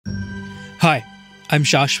I'm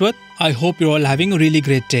Shashwat. I hope you're all having a really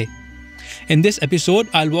great day. In this episode,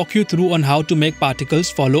 I'll walk you through on how to make particles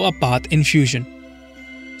follow a path in Fusion.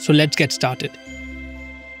 So let's get started.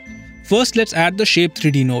 First, let's add the Shape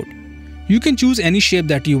 3D node. You can choose any shape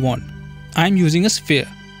that you want. I'm using a sphere.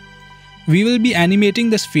 We will be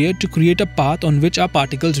animating the sphere to create a path on which our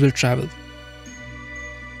particles will travel.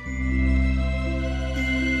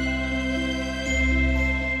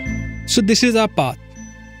 So this is our path.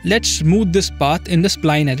 Let's smooth this path in the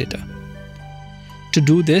spline editor. To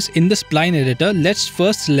do this, in the spline editor, let's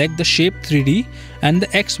first select the Shape 3D and the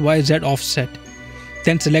XYZ offset.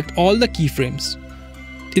 Then select all the keyframes.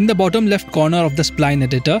 In the bottom left corner of the spline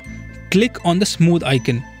editor, click on the smooth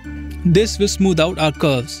icon. This will smooth out our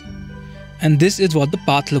curves. And this is what the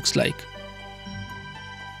path looks like.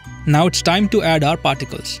 Now it's time to add our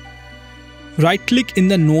particles. Right-click in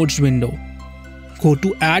the Nodes window. Go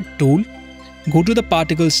to Add Tool. Go to the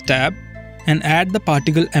Particles tab and add the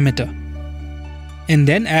particle emitter. And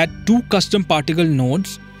then add two custom particle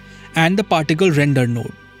nodes and the particle render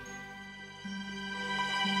node.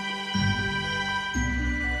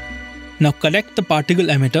 Now connect the particle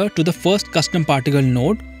emitter to the first custom particle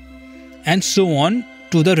node and so on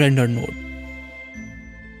to the render node.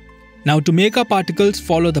 Now to make our particles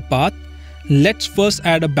follow the path, let's first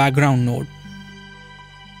add a background node.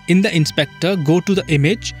 In the inspector, go to the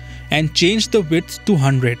image and change the width to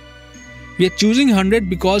 100. We are choosing 100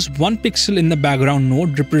 because 1 pixel in the background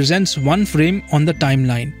node represents 1 frame on the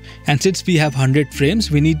timeline, and since we have 100 frames,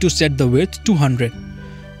 we need to set the width to 100.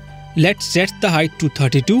 Let's set the height to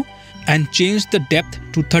 32 and change the depth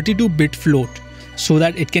to 32-bit float so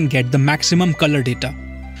that it can get the maximum color data.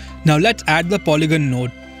 Now let's add the polygon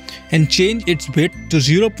node and change its width to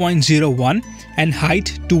 0.01 and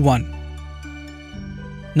height to 1.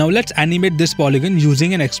 Now let's animate this polygon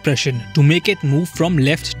using an expression to make it move from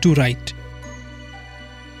left to right.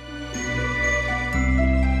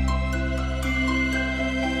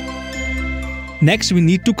 Next, we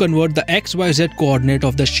need to convert the XYZ coordinate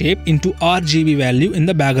of the shape into RGB value in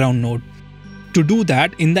the background node. To do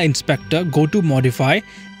that, in the inspector, go to Modify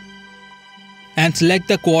and select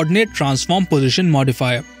the Coordinate Transform Position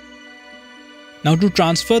modifier. Now to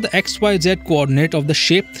transfer the XYZ coordinate of the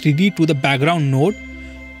Shape 3D to the background node,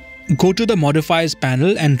 go to the Modifiers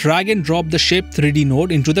panel and drag and drop the Shape 3D node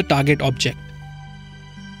into the target object.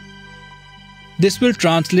 This will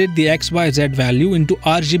translate the XYZ value into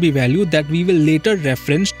RGB value that we will later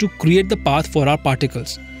reference to create the path for our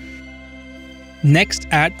particles. Next,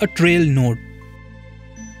 add a trail node.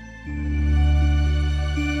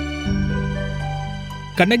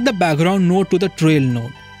 Connect the background node to the trail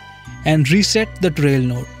node and reset the trail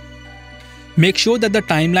node. Make sure that the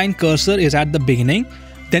timeline cursor is at the beginning,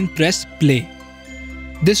 then press play.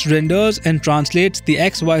 This renders and translates the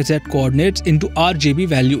XYZ coordinates into RGB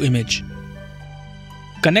value image.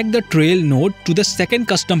 Connect the trail node to the second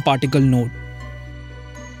custom particle node.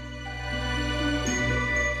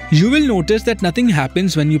 You will notice that nothing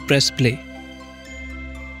happens when you press play.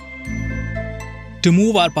 To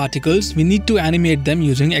move our particles, we need to animate them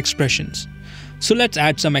using expressions. So let's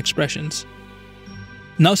add some expressions.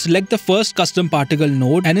 Now select the first custom particle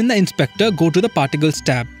node and in the inspector, go to the Particles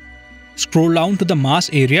tab. Scroll down to the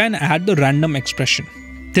mass area and add the random expression.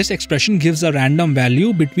 This expression gives a random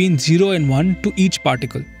value between 0 and 1 to each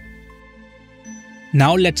particle.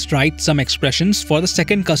 Now let's write some expressions for the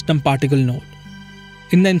second custom particle node.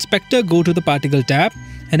 In the inspector, go to the Particle tab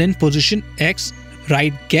and in position X,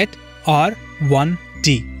 write get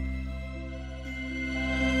R1D.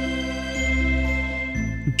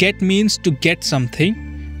 Get means to get something,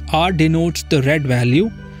 R denotes the red value,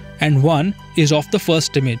 and 1 is of the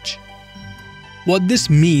first image. What this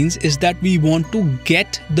means is that we want to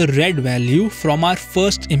get the red value from our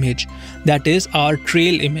first image, that is our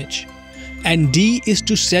trail image. And D is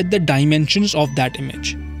to set the dimensions of that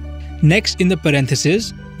image. Next, in the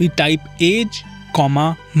parentheses, we type age,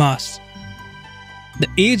 mass. The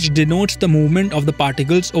age denotes the movement of the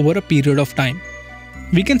particles over a period of time.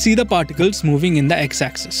 We can see the particles moving in the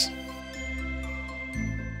x-axis.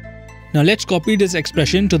 Now let's copy this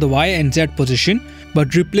expression to the Y and Z position,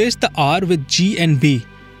 but replace the R with G and B,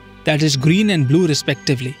 that is green and blue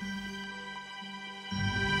respectively.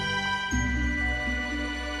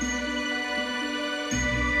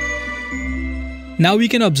 Now we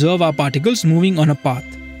can observe our particles moving on a path.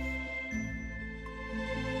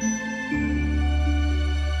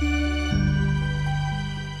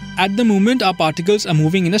 At the moment, our particles are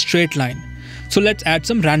moving in a straight line, so let's add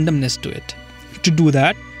some randomness to it. To do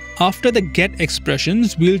that, after the get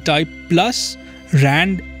expressions, we'll type plus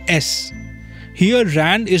rand s. Here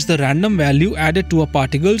rand is the random value added to our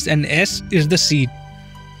particles and s is the seed.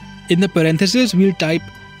 In the parentheses, we'll type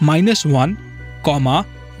 -1,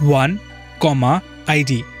 1,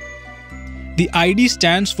 ID. The ID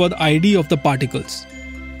stands for the ID of the particles.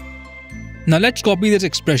 Now let's copy this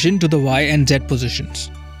expression to the y and z positions.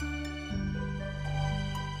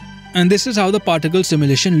 And this is how the particle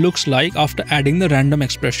simulation looks like after adding the random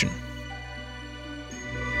expression.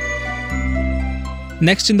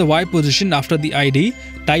 Next, in the y position after the ID,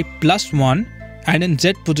 type +1, and in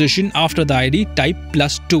z position after the ID, type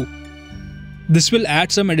 +2. This will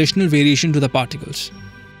add some additional variation to the particles.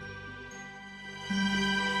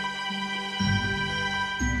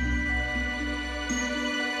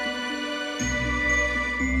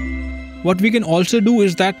 What we can also do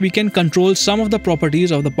is that we can control some of the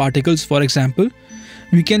properties of the particles. For example,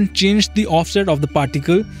 we can change the offset of the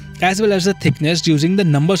particle as well as the thickness using the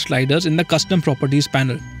number sliders in the custom properties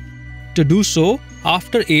panel. To do so,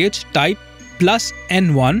 after age type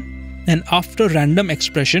 +n1, and after random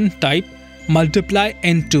expression type multiply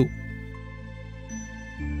n2.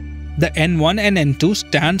 The n1 and n2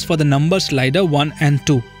 stands for the number slider 1 and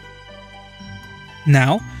 2.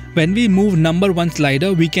 Now, when we move number 1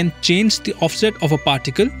 slider, we can change the offset of a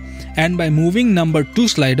particle, and by moving number 2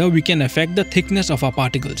 slider, we can affect the thickness of our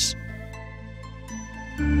particles.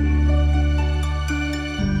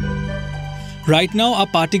 Right now, our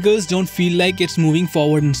particles don't feel like it's moving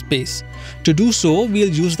forward in space. To do so, we'll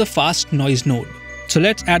use the fast noise node. So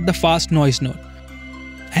let's add the fast noise node.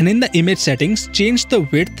 And in the image settings, change the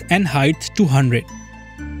width and height to 100.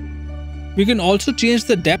 We can also change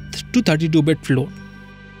the depth to 32-bit float.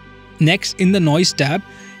 Next, in the noise tab,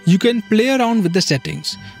 you can play around with the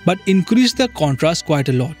settings, but increase the contrast quite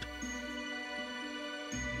a lot.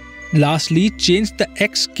 Lastly, change the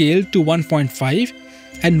X scale to 1.5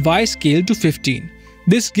 and Y scale to 15.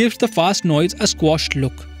 This gives the fast noise a squashed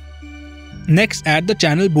look. Next, add the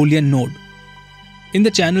channel boolean node. In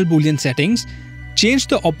the channel boolean settings, change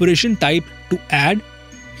the operation type to add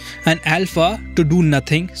and alpha to do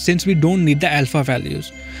nothing since we don't need the alpha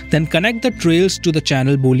values. Then connect the trails to the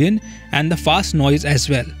channel boolean and the fast noise as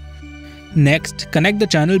well. Next, connect the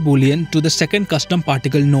channel boolean to the second custom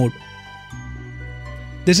particle node.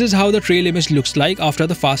 This is how the trail image looks like after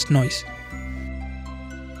the fast noise.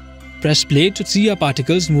 Press play to see our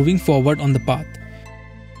particles moving forward on the path.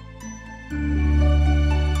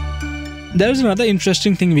 There is another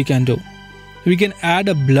interesting thing we can do. We can add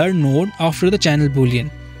a blur node after the channel boolean.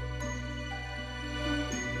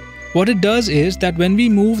 What it does is that when we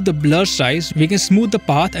move the blur size, we can smooth the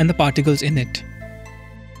path and the particles in it.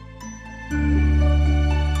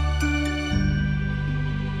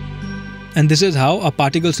 And this is how a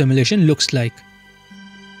particle simulation looks like.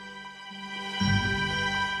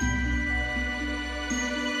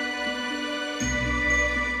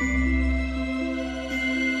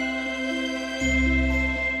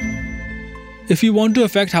 If you want to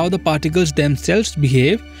affect how the particles themselves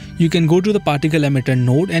behave, you can go to the particle emitter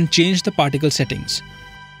node and change the particle settings.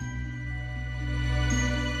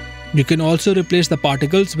 You can also replace the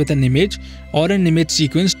particles with an image or an image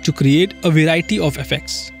sequence to create a variety of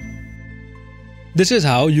effects. This is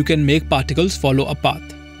how you can make particles follow a path.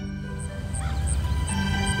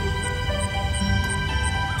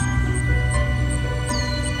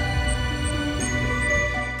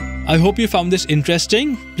 I hope you found this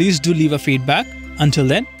interesting. Please do leave a feedback. Until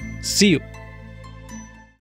then, see you.